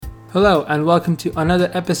Hello, and welcome to another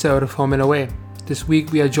episode of Home and Away. This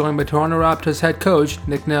week we are joined by Toronto Raptors head coach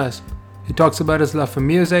Nick Nurse. He talks about his love for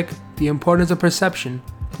music, the importance of perception,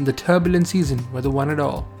 and the turbulent season where they won it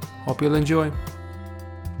all. Hope you'll enjoy.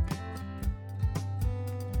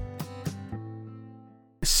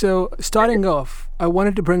 So, starting off, I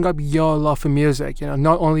wanted to bring up your love for music.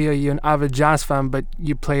 Not only are you an avid jazz fan, but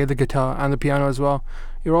you play the guitar and the piano as well.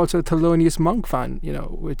 You're also a Thelonious Monk fan,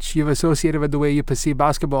 which you've associated with the way you perceive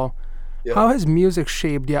basketball. Yeah. How has music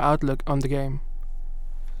shaped your outlook on the game?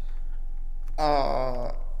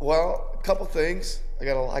 Well, a couple things. I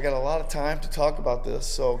got a lot of time to talk about this,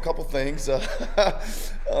 so a couple things.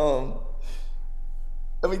 Um,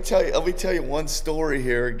 let me tell you one story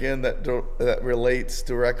here again that relates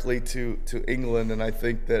directly to England, and I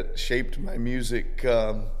think that shaped my music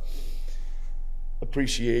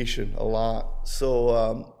appreciation a lot.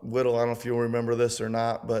 So, Whittle, I don't know if you'll remember this or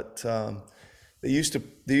not, but they used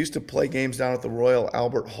to play games down at the Royal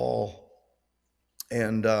Albert Hall,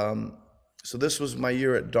 and so this was my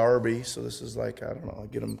year at Derby. So this is like, I don't know, I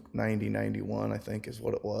get them 90, 91, I think is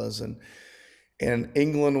what it was. And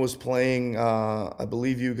England was playing, I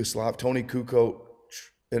believe Tony Kukoc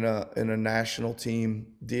in a national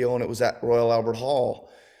team deal, and it was at Royal Albert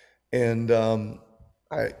Hall. And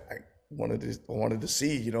I wanted to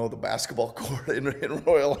see, the basketball court in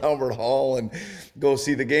Royal Albert Hall and go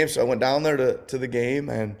see the game. So I went down there to the game,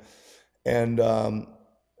 and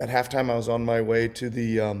at halftime I was on my way to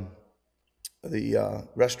the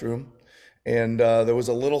restroom, and there was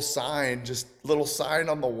a little sign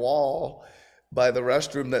on the wall by the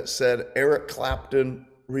restroom that said Eric Clapton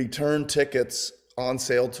return tickets on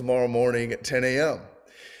sale tomorrow morning at 10 a.m.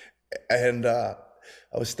 And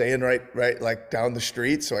I was staying right like down the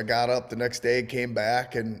street, so I got up the next day, came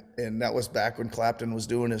back, and that was back when Clapton was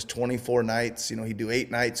doing his 24 nights. He'd do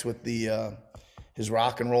 8 nights with the his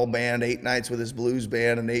rock and roll band, 8 nights with his blues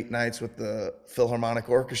band, and 8 nights with the Philharmonic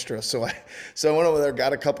Orchestra. So I went over there,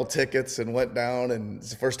 got a couple tickets, and went down. And it's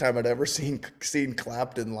the first time I'd ever seen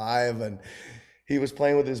Clapton live, and he was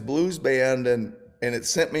playing with his blues band, and it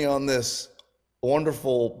sent me on this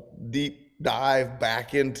wonderful deep dive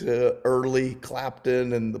back into early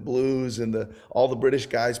Clapton and the blues, and all the British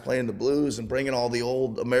guys playing the blues and bringing all the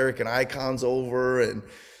old American icons over, and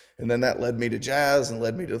then that led me to jazz and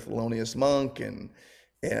led me to Thelonious Monk, and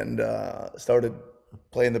started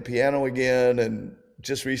playing the piano again, and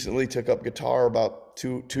just recently took up guitar about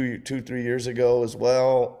 3 years ago as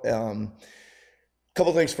well.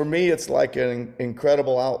 Couple things for me, it's like an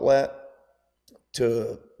incredible outlet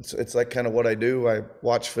to. It's like kind of what I do. I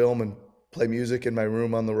watch film and play music in my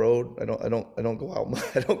room on the road. I don't go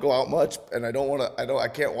out. I don't go out much, and I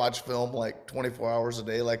can't watch film like 24 hours a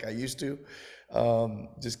day like I used to.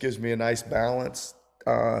 Just gives me a nice balance.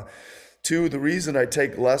 Two, the reason I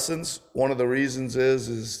take lessons, one of the reasons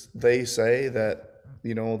is they say that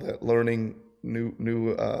that learning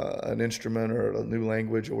new an instrument or a new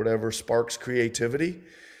language or whatever sparks creativity,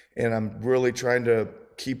 and I'm really trying to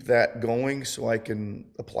keep that going so I can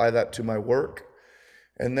apply that to my work.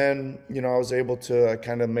 And then I was able to, I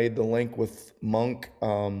kind of made the link with Monk.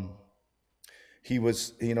 He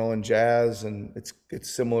was in jazz, and it's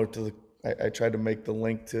similar to I tried to make the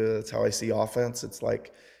link to, it's how I see offense. It's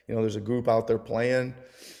like there's a group out there playing,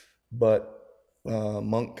 but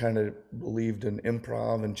Monk kind of believed in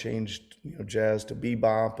improv and changed jazz to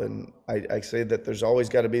bebop. And I say that there's always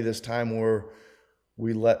got to be this time where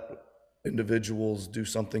we let individuals do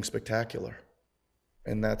something spectacular,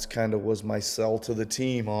 and that's kind of was my sell to the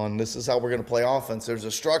team on, this is how we're going to play offense. There's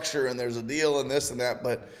a structure and there's a deal and this and that,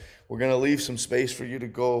 but we're going to leave some space for you to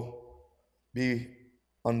go be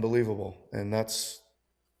unbelievable. And that's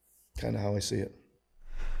kind of how I see it.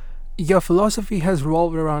 Your philosophy has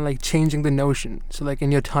revolved around like changing the notion. So like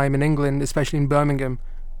in your time in England, especially in Birmingham,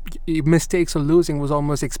 mistakes or losing was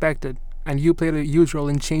almost expected, and you played a huge role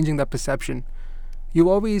in changing that perception. You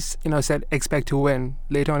always, said expect to win.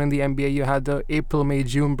 Later on in the NBA, you had the April, May,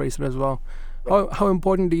 June bracelet as well. How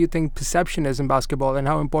important do you think perception is in basketball, and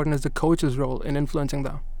how important is the coach's role in influencing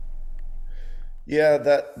that? Yeah,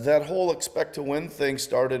 that whole expect to win thing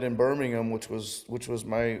started in Birmingham, which was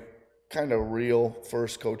my kind of real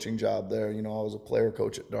first coaching job there. I was a player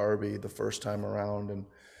coach at Derby the first time around,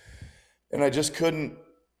 and I just couldn't,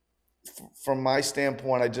 from my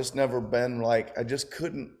standpoint, I just never been like, I just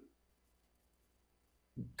couldn't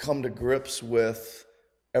come to grips with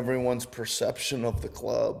everyone's perception of the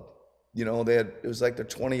club. It was like their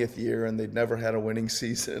 20th year, and they'd never had a winning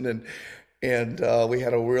season, and we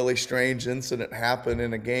had a really strange incident happen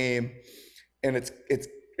in a game, and it's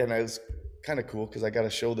and I was kind of cool because I got to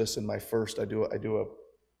show this in my first. I do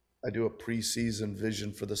a do a preseason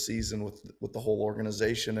vision for the season with the whole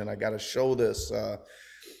organization, and I got to show this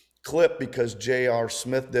clip because J.R.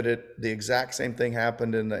 Smith did it. The exact same thing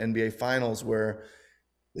happened in the NBA Finals where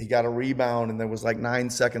he got a rebound and there was like 9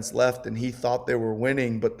 seconds left and he thought they were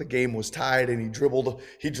winning, but the game was tied and he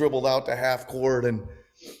dribbled out to half court and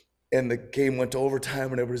the game went to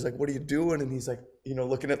overtime and everybody's like, what are you doing? And he's like,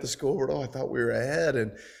 looking at the scoreboard, oh, I thought we were ahead.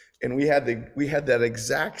 And we had that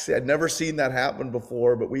exact, I'd never seen that happen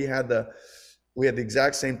before, but we had the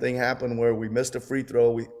exact same thing happen where we missed a free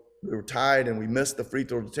throw. We were tied and we missed the free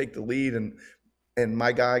throw to take the lead. And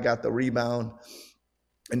my guy got the rebound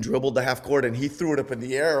and dribbled the half court and he threw it up in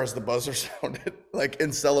the air as the buzzer sounded, like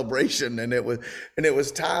in celebration. And it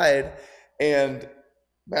was tied. And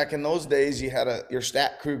back in those days, you had your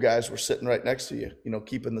stat crew guys were sitting right next to you,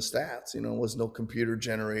 keeping the stats. It was no computer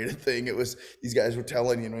generated thing. It was, these guys were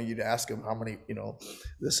telling, you'd ask them how many,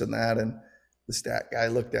 this and that. And the stat guy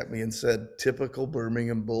looked at me and said, typical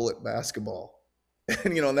Birmingham Bullet basketball.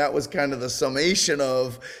 And, that was kind of the summation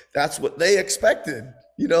of that's what they expected,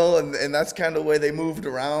 and that's kind of the way they moved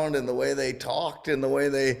around and the way they talked and the way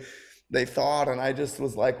they thought. And I just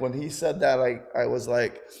was like, when he said that, I was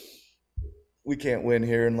like, we can't win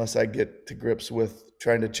here unless I get to grips with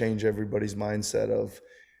trying to change everybody's mindset of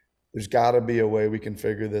there's got to be a way we can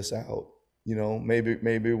figure this out.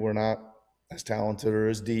 Maybe we're not as talented or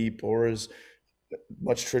as deep or as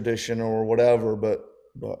much tradition or whatever, but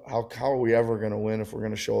how are we ever going to win if we're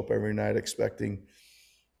going to show up every night expecting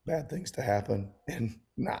bad things to happen and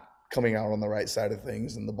not coming out on the right side of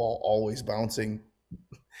things and the ball always bouncing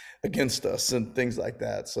against us and things like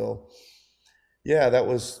that. So yeah, that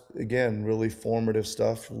was, again, really formative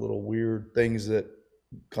stuff, little weird things that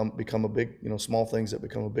become a big, small things that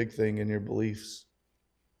become a big thing in your beliefs.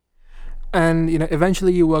 And,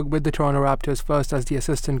 eventually you worked with the Toronto Raptors first as the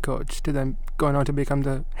assistant coach to then going on to become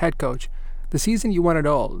the head coach. The season you won it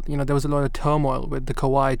all, there was a lot of turmoil with the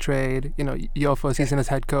Kawhi trade, your first season as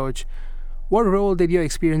head coach. What role did your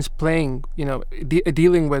experience playing,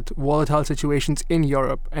 dealing with volatile situations in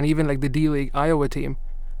Europe and even like the D-League Iowa team?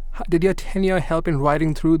 Did your tenure help in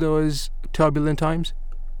riding through those turbulent times?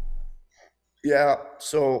 Yeah,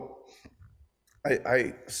 so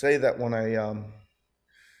I say that when I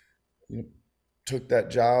took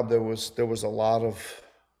that job, there was a lot of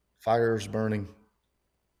fires burning,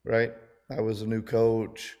 right? I was a new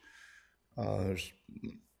coach. There's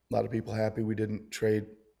a lot of people happy we didn't trade,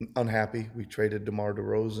 unhappy we traded DeMar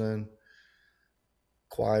DeRozan.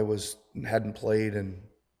 Kawhi hadn't played in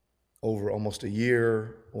over almost a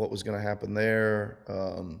year. What was going to happen there?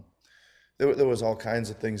 There was all kinds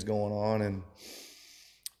of things going on,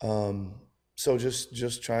 and so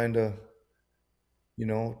just trying to,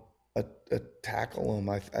 tackle them.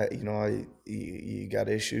 You got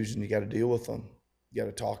issues and you got to deal with them. You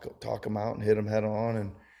got to talk them out and hit them head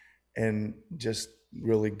on, and just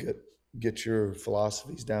really get your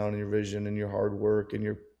philosophies down and your vision and your hard work and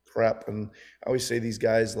your prep. And I always say these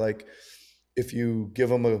guys, like, if you give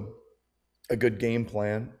them a good game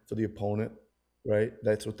plan for the opponent, right?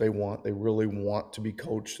 That's what they want. They really want to be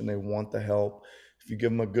coached and they want the help. If you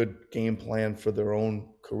give them a good game plan for their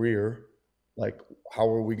own career, like, how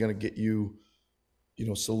are we going to get you,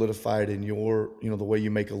 solidified in your, the way you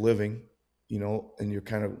make a living, and you're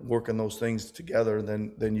kind of working those things together,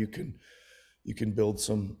 then you can build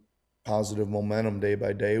some positive momentum day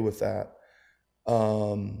by day with that.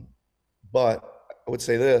 But I would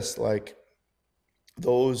say this, like,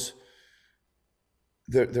 there's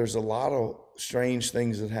a lot of strange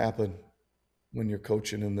things that happen when you're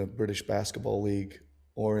coaching in the British Basketball League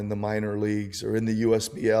or in the minor leagues or in the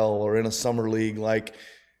USBL or in a summer league, like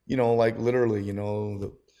literally,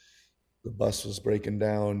 the bus was breaking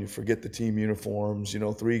down, you forget the team uniforms,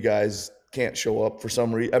 3 guys can't show up for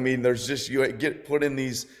some reason. I mean, there's just, you get put in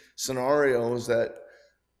these scenarios that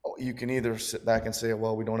you can either sit back and say,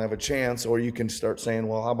 well, we don't have a chance, or you can start saying,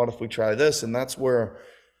 well, how about if we try this? And that's where,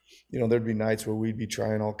 there'd be nights where we'd be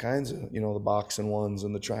trying all kinds of, the box and ones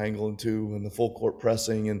and the triangle and 2 and the full court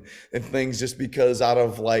pressing and things, just because out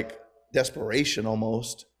of like desperation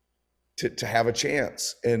almost to have a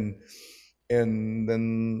chance. And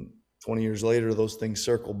then 20 years later, those things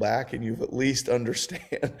circle back and you've at least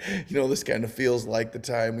understand, this kind of feels like the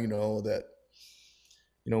time, that,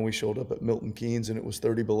 we showed up at Milton Keynes and it was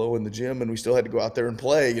 30 below in the gym and we still had to go out there and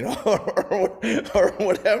play, or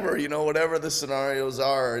whatever, whatever the scenarios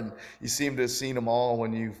are. And you seem to have seen them all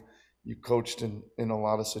when you coached in a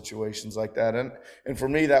lot of situations like that. And for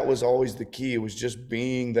me, that was always the key. It was just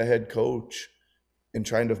being the head coach and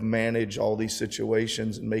trying to manage all these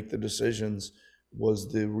situations and make the decisions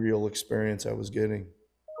was the real experience I was getting.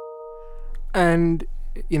 And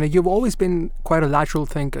You've always been quite a lateral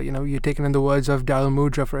thinker. You've taken in the words of Daryl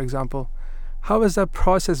Mudra, for example. How has that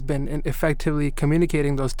process been in effectively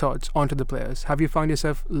communicating those thoughts onto the players? Have you found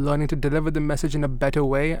yourself learning to deliver the message in a better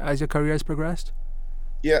way as your career has progressed?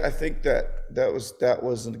 Yeah, I think that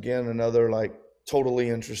was again another like totally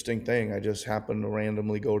interesting thing. I just happened to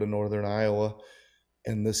randomly go to Northern Iowa,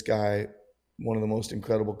 and this guy, one of the most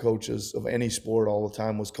incredible coaches of any sport all the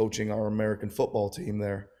time, was coaching our American football team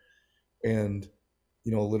there. And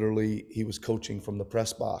literally he was coaching from the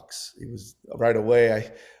press box. He was right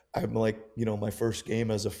away. I'm like, my first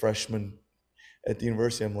game as a freshman at the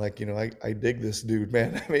university, I'm like, I dig this dude,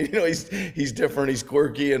 man. I mean, he's different, he's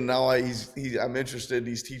quirky, and now I'm interested.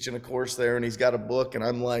 He's teaching a course there, and he's got a book, and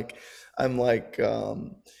I'm like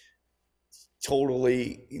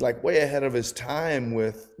totally like way ahead of his time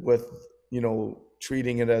with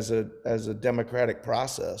treating it as a democratic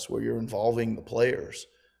process where you're involving the players,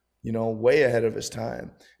 way ahead of his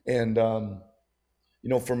time. And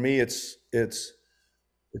for me, it's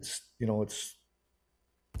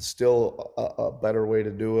still a better way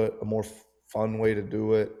to do it, a more fun way to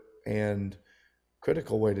do it, and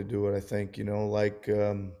critical way to do it. I think, I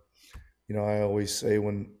always say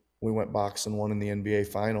when we went box and won in the NBA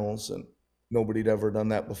finals, and nobody'd ever done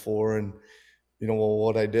that before. And, well,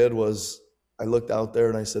 what I did was I looked out there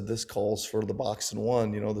and I said, this calls for the box and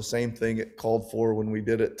one, the same thing it called for when we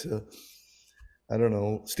did it to, I don't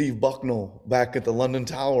know, Steve Bucknell back at the London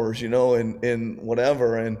Towers, and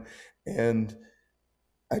whatever. And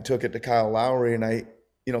I took it to Kyle Lowry, and I,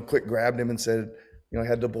 quick grabbed him and said, I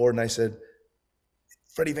had the board, and I said,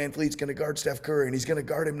 Freddie VanVleet's going to guard Steph Curry, and he's going to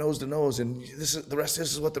guard him nose to nose, and this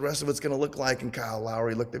is what the rest of it's going to look like. And Kyle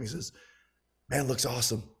Lowry looked at me and says, man, looks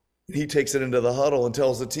awesome. And he takes it into the huddle and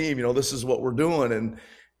tells the team, this is what we're doing.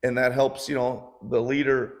 And that helps, the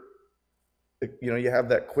leader, you have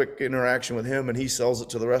that quick interaction with him, and he sells it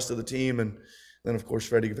to the rest of the team. And then, of course,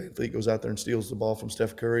 Freddie VanVleet goes out there and steals the ball from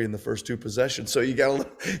Steph Curry in the first two possessions. So you got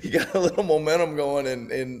a little momentum going,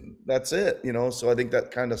 and that's it, So I think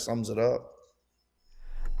that kind of sums it up.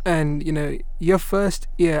 And your first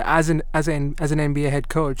year as an NBA head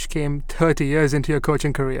coach came 30 years into your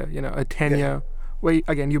coaching career. A tenure Yeah. where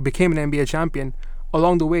again you became an NBA champion.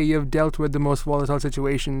 Along the way, you've dealt with the most volatile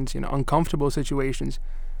situations, uncomfortable situations.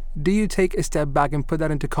 Do you take a step back and put that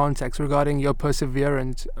into context regarding your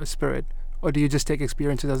perseverance spirit, or do you just take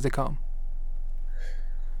experiences as they come?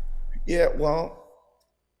 Yeah, well,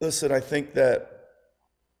 listen, I think that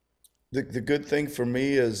the good thing for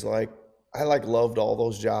me is like I like loved all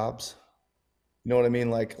those jobs. You know what I mean?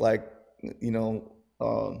 You know,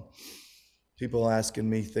 um, people asking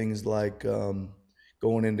me things like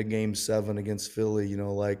going into Game 7 against Philly. You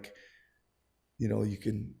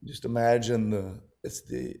can just imagine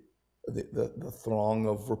the throng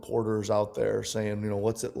of reporters out there saying,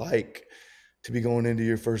 what's it like to be going into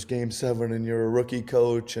your first Game 7 and you're a rookie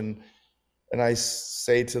coach, and I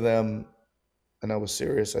say to them, and I was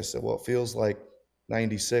serious. I said, well, it feels like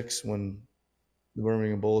 '96 when the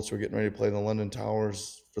Birmingham Bullets were getting ready to play the London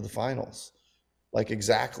Towers for the finals. Like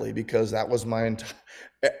exactly, because that was my entire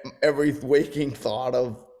every waking thought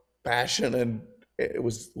of passion, and it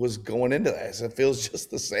was going into that. So it feels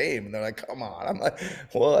just the same. And they're like, come on. I'm like,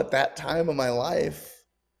 well, at that time of my life,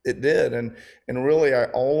 it did. And really I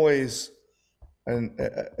always, and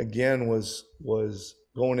again, was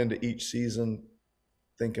going into each season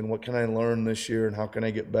thinking, what can I learn this year and how can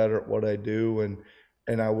I get better at what I do? And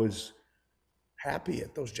I was happy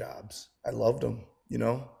at those jobs. I loved them,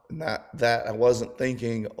 and that I wasn't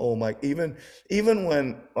thinking, oh my, even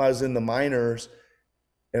when I was in the minors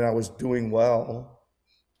and I was doing well,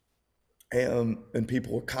 and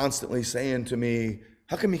people were constantly saying to me,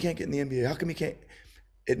 how come you can't get in the NBA? How come you can't?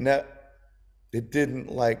 It net it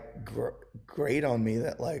didn't like grate on me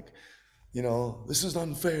that like, this is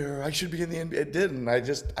unfair. I should be in the NBA. It didn't.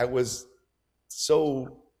 I was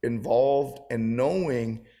so involved and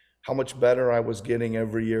knowing how much better I was getting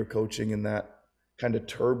every year coaching in that kind of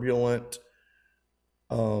turbulent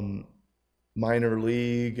um, minor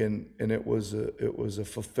league, and it was a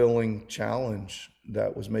fulfilling challenge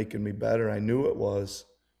that was making me better. I knew it was,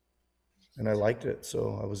 and I liked it,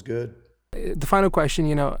 so I was good. The final question,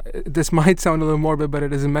 this might sound a little morbid, but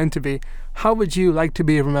it isn't meant to be. How would you like to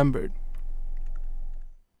be remembered?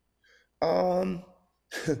 Um,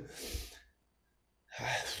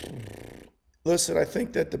 Listen, I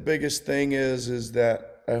think that the biggest thing is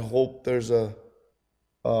that I hope there's a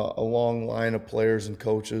long line of players and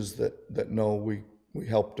coaches that know we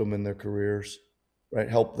helped them in their careers, right?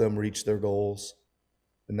 Help them reach their goals,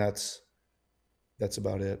 and that's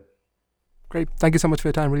about it. Great. Thank you so much for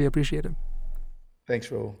your time. Really appreciate it.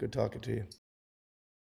 Thanks, Ro. Good talking to you.